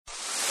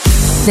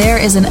There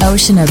is an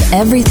ocean of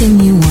everything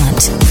you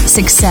want: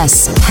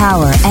 success,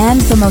 power,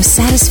 and the most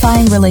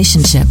satisfying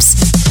relationships.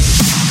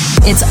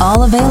 It's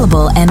all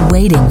available and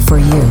waiting for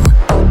you.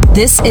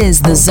 This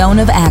is The Zone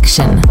of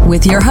Action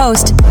with your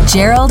host,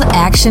 Gerald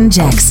Action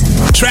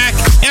Jackson. Track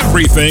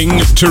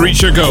everything to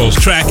reach your goals.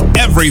 Track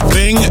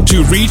everything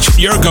to reach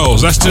your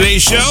goals. That's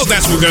today's show.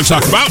 That's what we're going to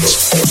talk about.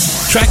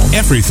 Track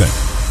everything.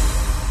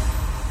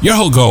 Your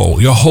whole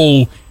goal, your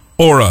whole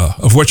aura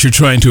of what you're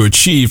trying to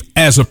achieve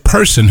as a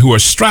person who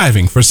is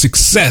striving for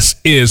success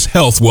is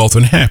health, wealth,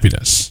 and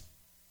happiness.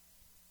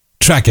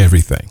 Track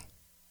everything.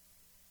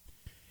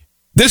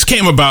 This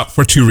came about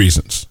for two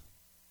reasons.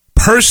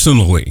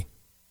 Personally,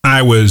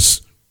 I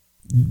was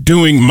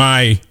doing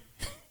my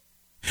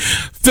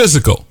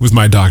physical with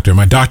my doctor.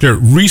 My doctor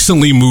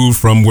recently moved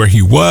from where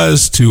he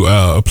was to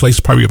a place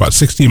probably about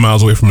 16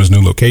 miles away from his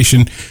new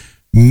location.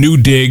 New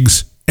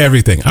digs,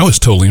 everything. I was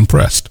totally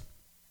impressed.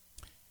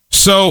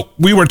 So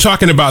we were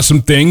talking about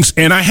some things,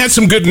 and I had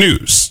some good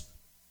news.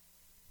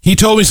 He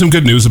told me some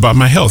good news about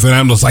my health, and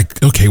I was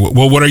like, okay,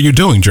 well, what are you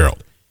doing,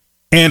 Gerald?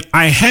 And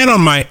I had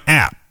on my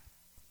app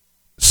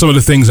some of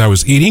the things I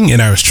was eating,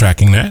 and I was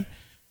tracking that.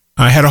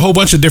 I had a whole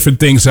bunch of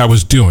different things I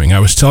was doing. I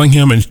was telling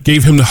him and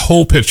gave him the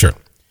whole picture.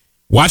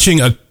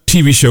 Watching a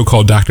TV show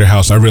called Dr.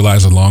 House, I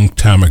realized a long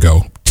time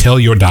ago, tell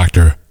your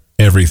doctor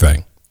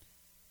everything.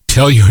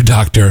 Tell your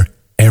doctor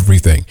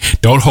everything.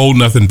 Don't hold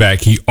nothing back.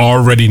 He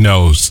already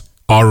knows.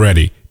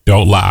 Already.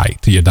 Don't lie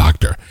to your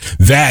doctor.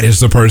 That is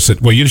the person.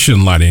 Well, you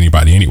shouldn't lie to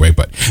anybody anyway,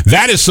 but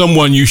that is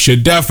someone you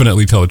should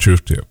definitely tell the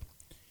truth to.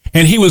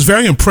 And he was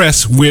very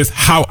impressed with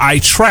how I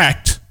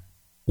tracked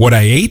what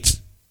I ate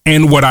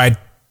and what I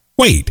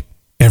weighed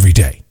every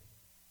day.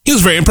 He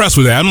was very impressed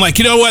with that. I'm like,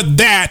 you know what?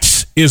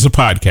 That is a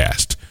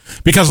podcast.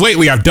 Because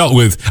lately I've dealt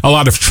with a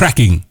lot of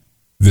tracking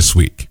this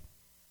week.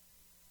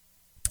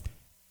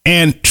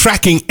 And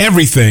tracking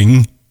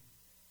everything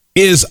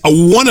is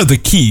one of the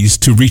keys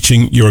to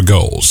reaching your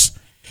goals.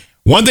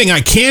 One thing I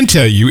can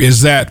tell you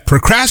is that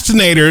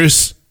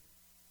procrastinators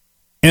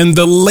and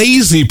the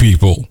lazy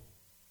people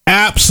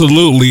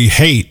absolutely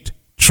hate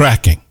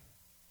tracking.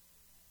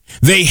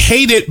 They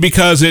hate it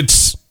because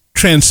it's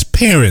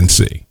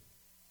transparency.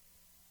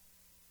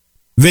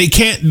 They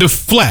can't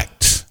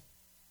deflect.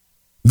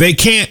 They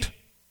can't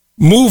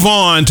move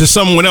on to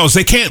someone else.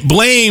 They can't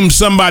blame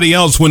somebody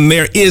else when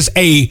there is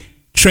a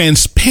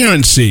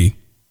transparency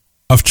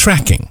of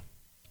tracking.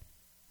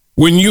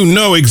 When you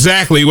know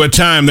exactly what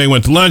time they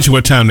went to lunch,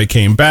 what time they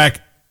came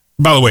back.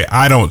 By the way,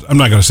 I'm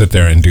not going to sit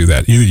there and do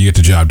that. Either you get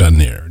the job done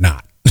there or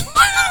not.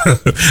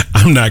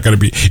 I'm not going to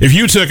be. If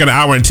you took an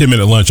hour and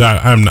 10-minute lunch,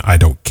 I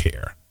don't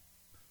care.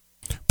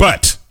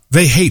 But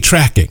they hate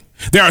tracking.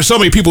 There are so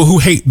many people who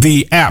hate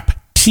the app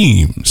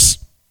Teams.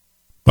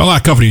 A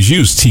lot of companies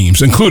use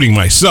Teams, including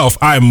myself.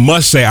 I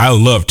must say I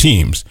love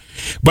Teams.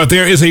 But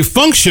there is a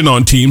function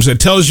on Teams that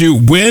tells you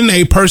when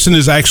a person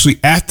is actually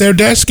at their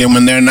desk and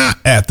when they're not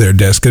at their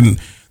desk. And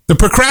the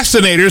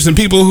procrastinators and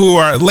people who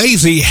are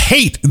lazy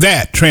hate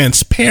that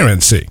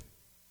transparency.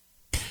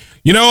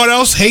 You know what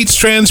else hates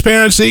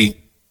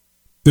transparency?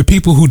 The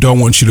people who don't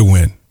want you to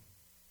win.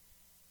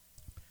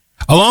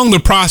 Along the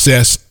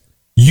process,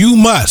 you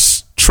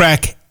must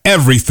track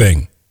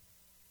everything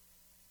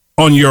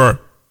on your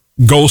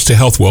goals to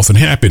health, wealth, and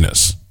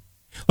happiness.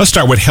 Let's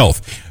start with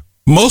health.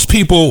 Most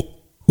people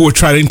who are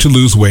trying to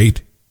lose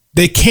weight,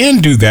 they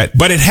can do that,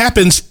 but it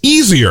happens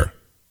easier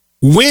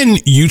when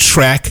you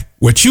track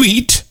what you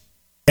eat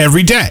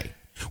every day,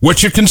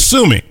 what you're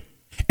consuming,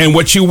 and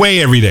what you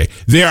weigh every day.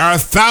 There are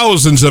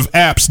thousands of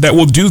apps that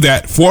will do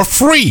that for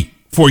free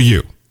for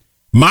you.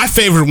 My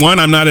favorite one,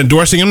 I'm not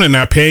endorsing them. They're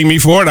not paying me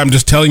for it. I'm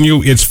just telling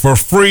you it's for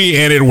free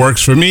and it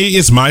works for me.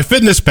 It's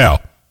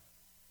MyFitnessPal.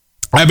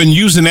 I've been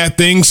using that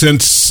thing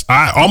since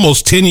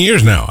almost 10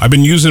 years now. I've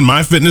been using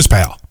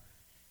MyFitnessPal.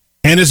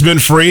 And it's been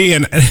free,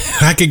 and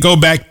I could go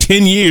back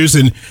 10 years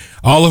and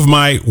all of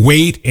my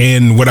weight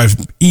and what I've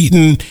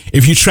eaten.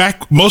 If you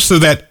track most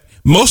of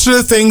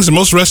the things,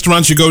 most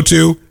restaurants you go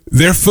to,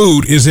 their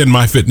food is in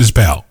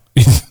MyFitnessPal.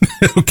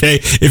 Okay?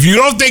 If you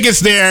don't think it's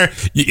there,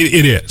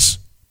 it is.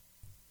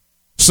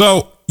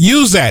 So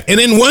use that. And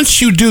then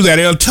once you do that,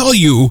 it'll tell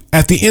you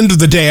at the end of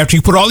the day, after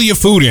you put all your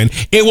food in,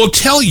 it will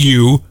tell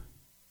you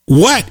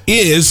what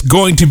is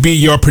going to be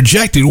your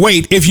projected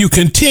weight if you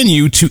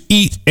continue to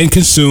eat and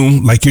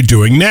consume like you're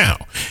doing now.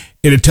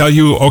 It'll tell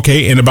you,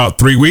 okay, in about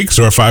 3 weeks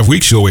or 5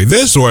 weeks, you'll weigh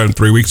this, or in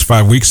 3 weeks,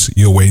 5 weeks,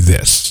 you'll weigh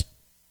this.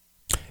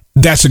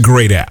 That's a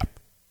great app.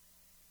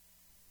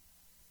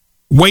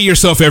 Weigh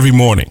yourself every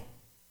morning,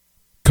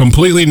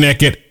 completely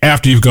naked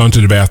after you've gone to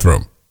the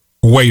bathroom.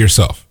 Weigh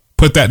yourself.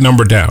 Put that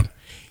number down.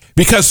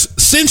 Because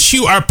since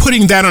you are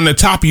putting that on the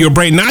top of your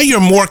brain, now you're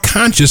more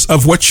conscious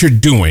of what you're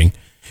doing.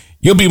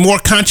 You'll be more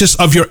conscious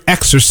of your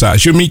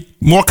exercise. You'll be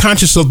more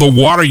conscious of the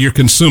water you're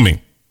consuming.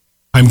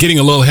 I'm getting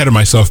a little ahead of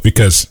myself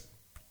because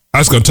I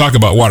was going to talk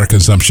about water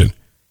consumption.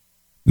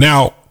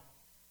 Now,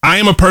 I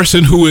am a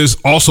person who is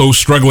also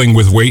struggling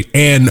with weight.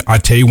 And I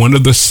tell you, one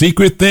of the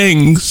secret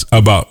things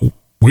about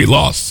weight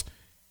loss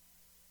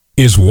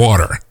is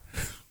water.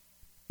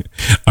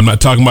 I'm not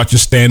talking about your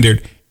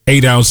standard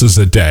 8 ounces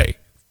a day.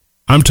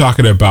 I'm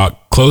talking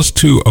about close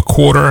to a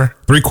quarter,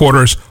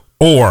 3/4,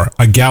 or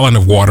a gallon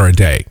of water a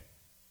day.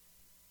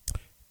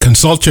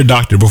 Consult your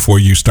doctor before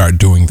you start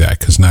doing that,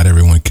 because not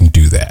everyone can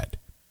do that.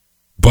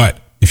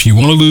 But if you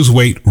want to lose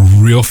weight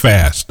real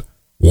fast,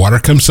 water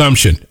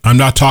consumption, I'm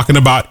not talking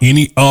about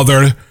any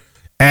other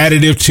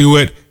additive to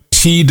it.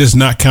 Tea does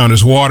not count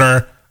as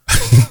water.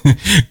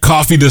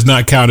 Coffee does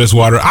not count as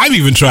water. I've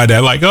even tried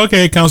that. Like,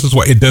 okay, it counts as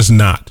water. It does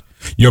not.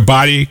 Your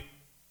body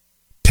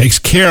takes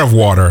care of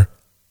water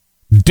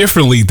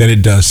differently than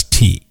it does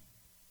tea.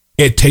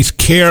 It takes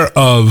care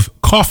of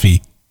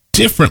coffee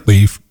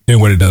differently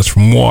than what it does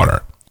from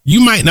water.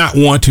 You might not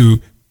want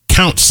to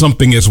count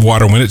something as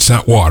water when it's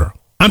not water.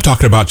 I'm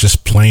talking about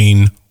just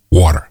plain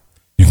water.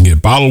 You can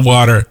get bottled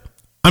water.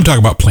 I'm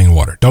talking about plain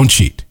water. Don't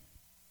cheat.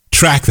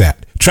 Track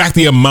that. Track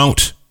the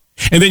amount,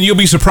 and then you'll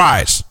be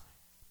surprised.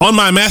 On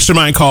my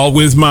mastermind call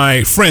with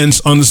my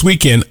friends on this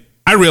weekend,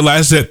 I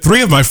realized that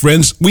 3 of my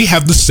friends, we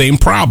have the same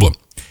problem.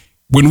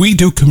 When we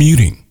do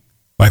commuting,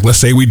 like let's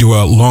say we do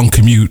a long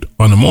commute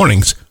on the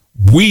mornings,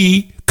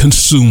 we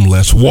consume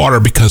less water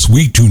because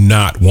we do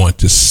not want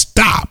to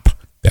stop.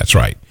 That's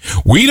right.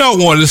 We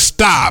don't want to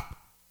stop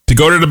to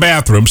go to the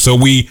bathroom, so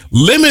we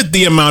limit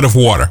the amount of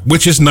water,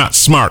 which is not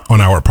smart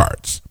on our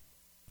parts.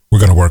 We're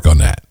going to work on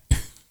that.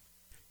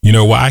 You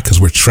know why?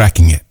 Because we're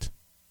tracking it.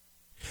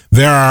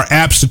 There are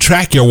apps to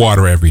track your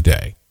water every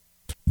day.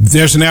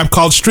 There's an app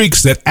called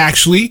Streaks that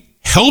actually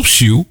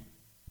helps you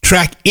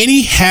track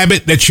any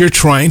habit that you're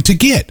trying to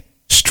get.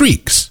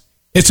 Streaks.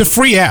 It's a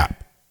free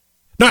app.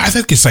 No, I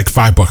think it's like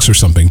 $5 or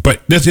something,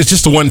 but it's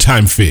just a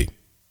one-time fee.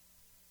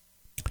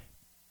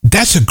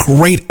 That's a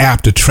great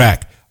app to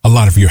track a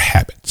lot of your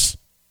habits.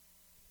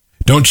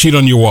 Don't cheat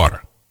on your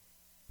water.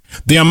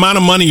 The amount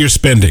of money you're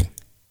spending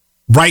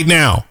right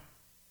now.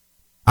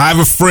 I have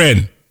a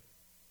friend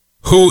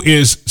who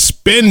is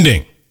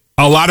spending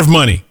a lot of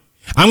money.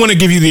 I'm going to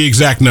give you the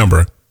exact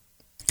number.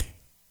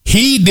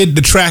 He did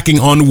the tracking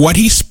on what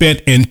he spent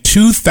in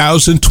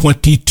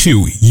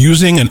 2022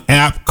 using an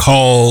app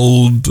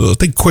called, I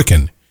think,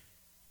 Quicken.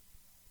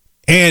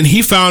 And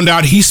he found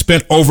out he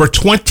spent over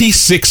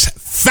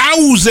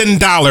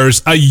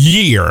 $26,000 a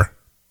year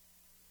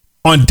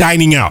on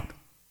dining out.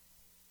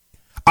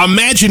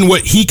 Imagine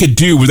what he could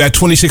do with that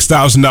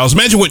 $26,000.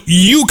 Imagine what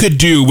you could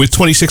do with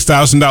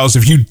 $26,000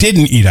 if you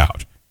didn't eat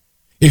out.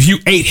 If you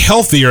ate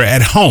healthier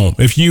at home,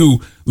 if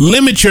you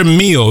limit your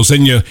meals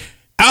and your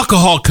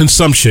alcohol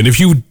consumption, if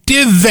you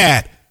did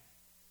that,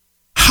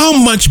 how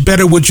much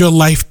better would your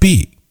life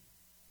be?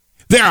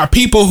 There are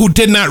people who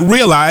did not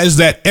realize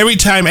that every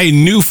time a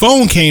new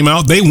phone came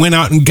out, they went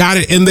out and got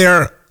it, and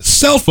their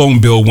cell phone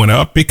bill went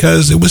up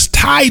because it was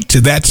tied to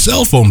that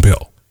cell phone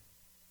bill.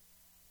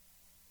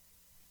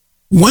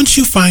 Once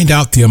you find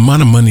out the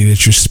amount of money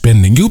that you're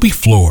spending, you'll be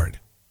floored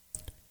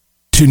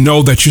to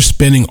know that you're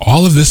spending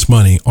all of this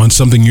money on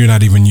something you're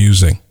not even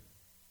using.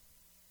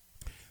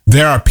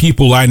 There are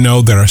people I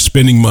know that are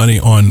spending money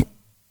on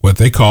what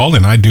they call,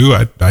 and I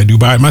do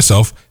buy it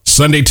myself,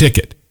 Sunday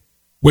Ticket,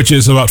 which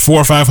is about $400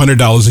 or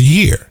 $500 a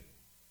year.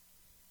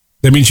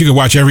 That means you can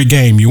watch every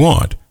game you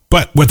want.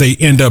 But what they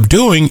end up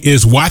doing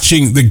is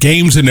watching the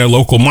games in their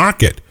local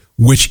market,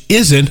 which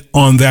isn't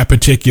on that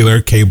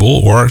particular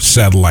cable or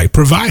satellite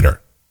provider.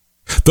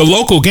 The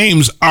local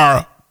games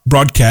are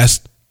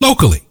broadcast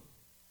locally.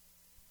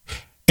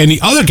 And the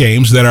other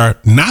games that are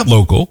not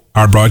local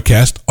are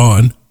broadcast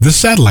on the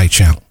satellite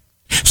channel.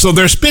 So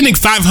they're spending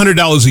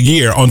 $500 a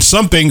year on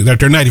something that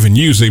they're not even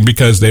using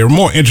because they're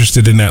more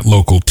interested in that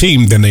local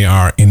team than they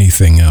are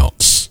anything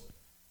else.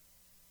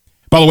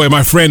 By the way,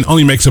 my friend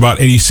only makes about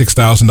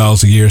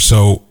 $86,000 a year.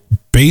 So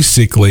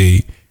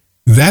basically,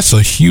 that's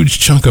a huge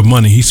chunk of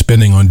money he's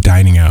spending on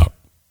dining out.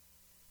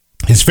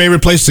 His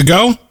favorite place to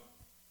go?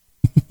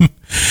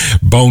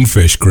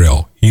 Bonefish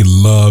Grill. He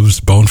loves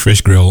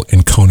Bonefish Grill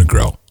and Kona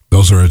Grill.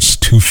 Those are his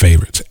 2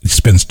 favorites. He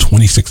spends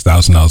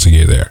 $26,000 a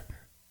year there.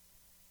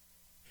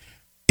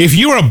 If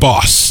you're a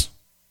boss,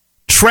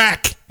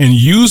 track and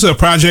use a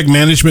project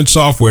management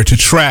software to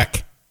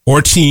track,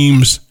 or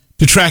Teams,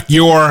 to track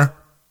your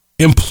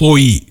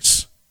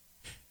employees.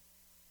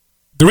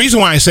 The reason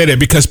why I say that,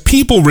 because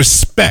people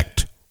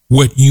respect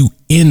what you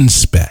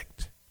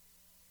inspect.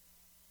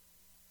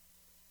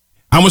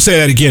 I'm going to say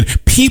that again.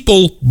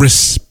 People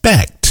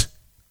respect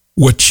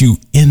what you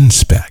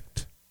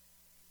inspect.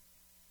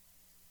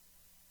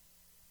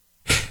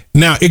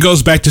 Now, it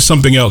goes back to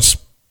something else,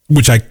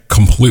 which I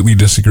completely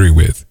disagree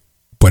with,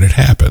 but it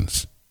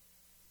happens.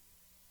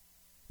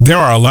 There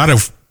are a lot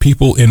of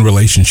people in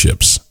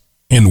relationships,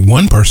 and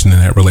one person in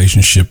that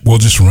relationship will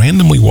just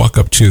randomly walk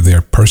up to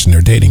their person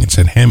they're dating and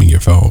say, "Hand me your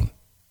phone."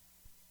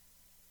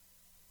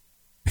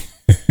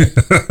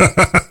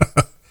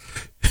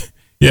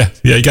 Yeah,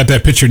 you got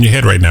that picture in your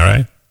head right now,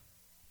 right?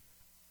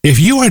 If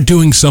you are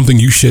doing something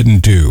you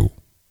shouldn't do,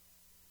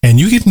 and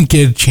you didn't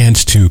get a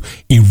chance to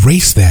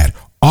erase that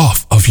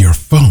off of your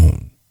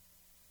phone,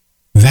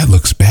 that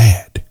looks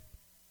bad.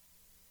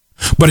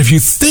 But if you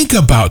think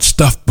about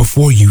stuff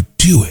before you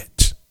do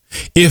it,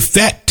 If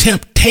that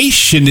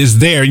temptation is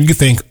there and you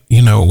think,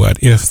 you know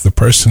what, if the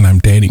person I'm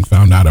dating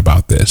found out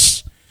about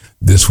this,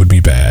 this would be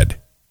bad.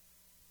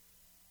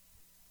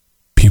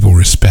 People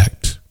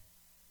respect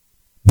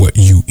what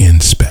you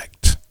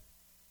inspect.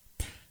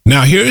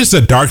 Now, here is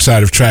the dark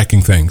side of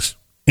tracking things.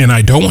 And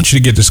I don't want you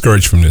to get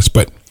discouraged from this,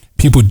 but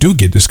people do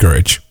get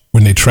discouraged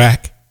when they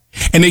track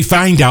and they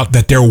find out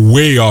that they're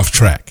way off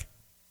track.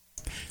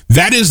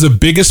 That is the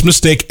biggest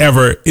mistake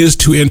ever, is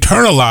to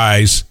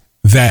internalize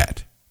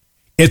that.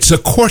 It's a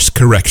course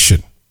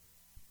correction.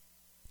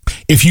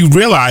 If you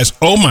realize,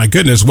 oh my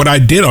goodness, what I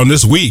did on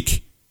this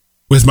week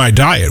with my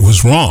diet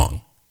was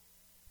wrong,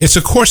 it's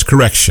a course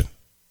correction.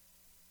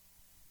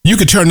 You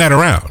could turn that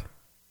around.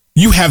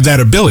 You have that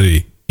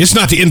ability. It's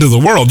not the end of the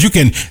world. You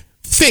can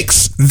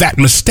fix that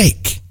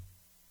mistake.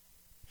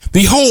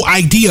 The whole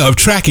idea of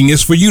tracking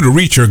is for you to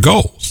reach your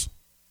goals.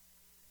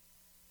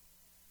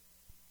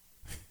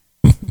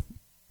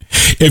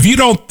 If you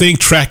don't think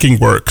tracking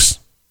works,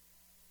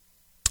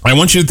 I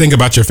want you to think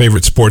about your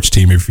favorite sports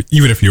team,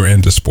 even if you're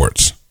into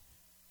sports.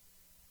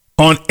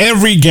 On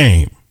every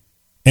game,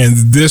 and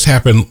this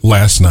happened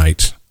last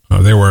night,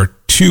 there were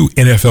 2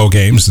 NFL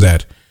games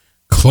that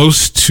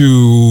close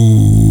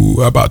to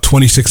about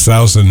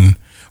 26,000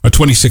 or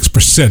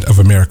 26% of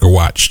America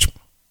watched.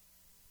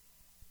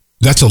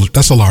 That's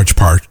a large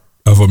part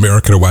of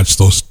America to watch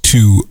those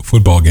 2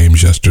 football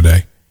games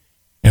yesterday.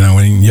 And I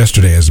went in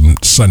yesterday as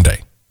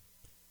Sunday.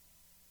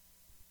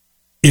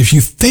 If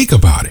you think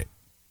about it,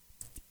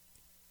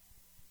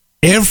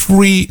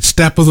 every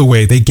step of the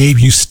way, they gave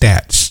you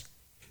stats.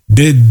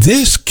 Did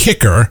this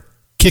kicker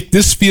kick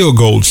this field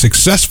goal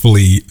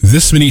successfully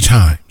this many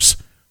times?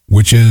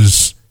 Which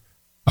is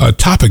a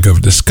topic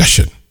of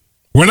discussion.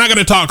 We're not going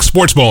to talk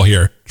sports ball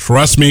here.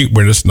 Trust me,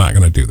 we're just not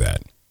going to do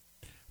that.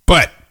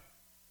 But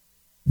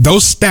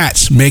those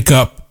stats make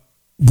up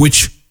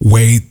which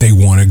way they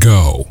want to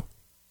go.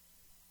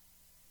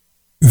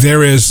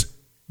 There is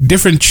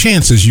different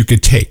chances you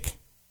could take.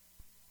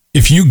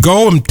 If you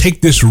go and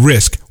take this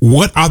risk,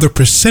 what are the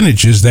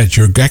percentages that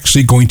you're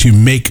actually going to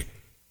make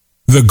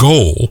the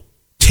goal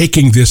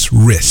taking this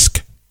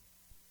risk?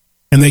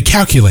 And they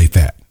calculate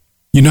that.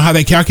 You know how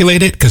they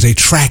calculate it? Because they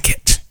track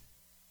it.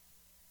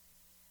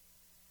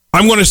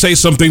 I'm going to say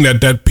something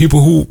that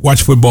people who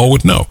watch football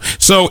would know.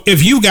 So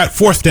if you got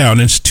 4th down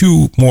and it's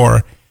 2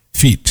 more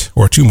feet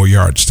or 2 more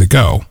yards to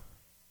go,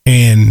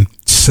 and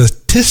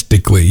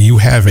statistically you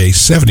have a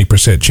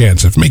 70%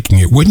 chance of making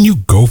it, wouldn't you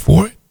go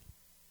for it?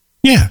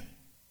 Yeah.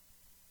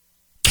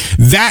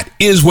 That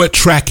is what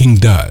tracking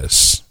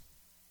does.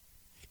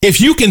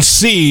 If you can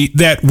see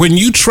that when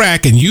you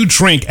track and you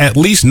drink at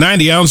least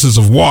 90 ounces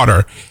of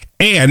water,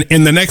 and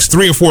in the next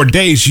 3 or 4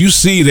 days, you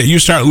see that you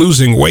start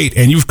losing weight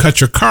and you've cut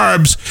your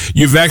carbs,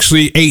 you've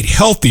actually ate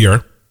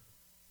healthier,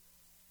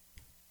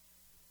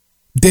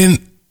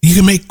 then you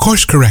can make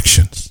course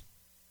corrections.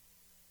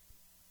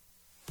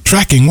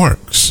 Tracking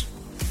works.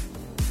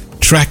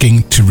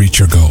 Tracking to reach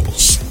your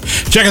goals.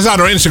 Check us out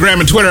on Instagram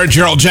and Twitter,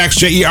 Gerald Jax,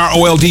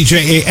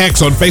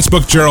 JeroldJax. On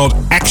Facebook, Gerald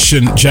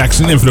Action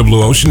Jackson. Infinite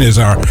Blue Ocean is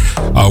our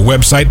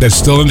website that's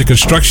still into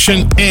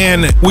construction,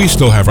 and we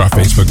still have our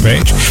Facebook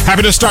page.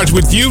 Happiness starts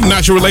with you,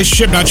 not your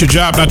relationship, not your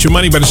job, not your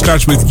money, but it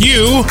starts with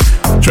you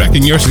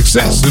tracking your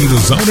success in the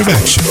zone of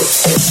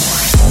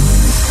action.